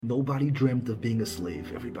Nobody dreamt of being a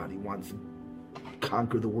slave. Everybody wants to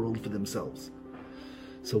conquer the world for themselves.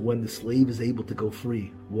 So when the slave is able to go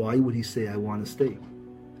free, why would he say, I want to stay?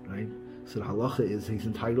 Right? So the halacha is he's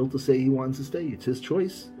entitled to say he wants to stay. It's his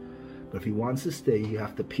choice. But if he wants to stay, you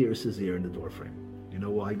have to pierce his ear in the doorframe. You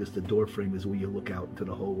know why? Because the doorframe is where you look out into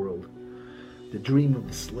the whole world. The dream of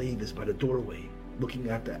the slave is by the doorway, looking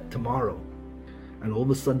at that tomorrow. And all of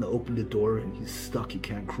a sudden, they open the door and he's stuck. He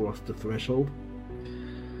can't cross the threshold.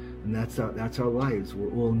 And that's our lives.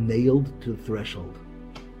 We're all nailed to the threshold.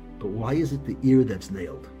 But why is it the ear that's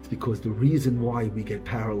nailed? It's because the reason why we get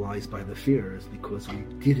paralyzed by the fear is because we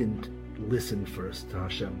didn't listen first to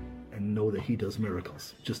Hashem and know that He does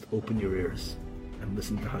miracles. Just open your ears and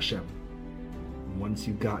listen to Hashem. And once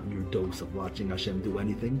you've gotten your dose of watching Hashem do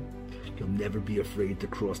anything, you'll never be afraid to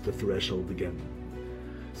cross the threshold again.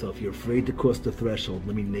 So if you're afraid to cross the threshold,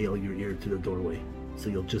 let me nail your ear to the doorway.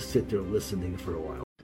 So you'll just sit there listening for a while.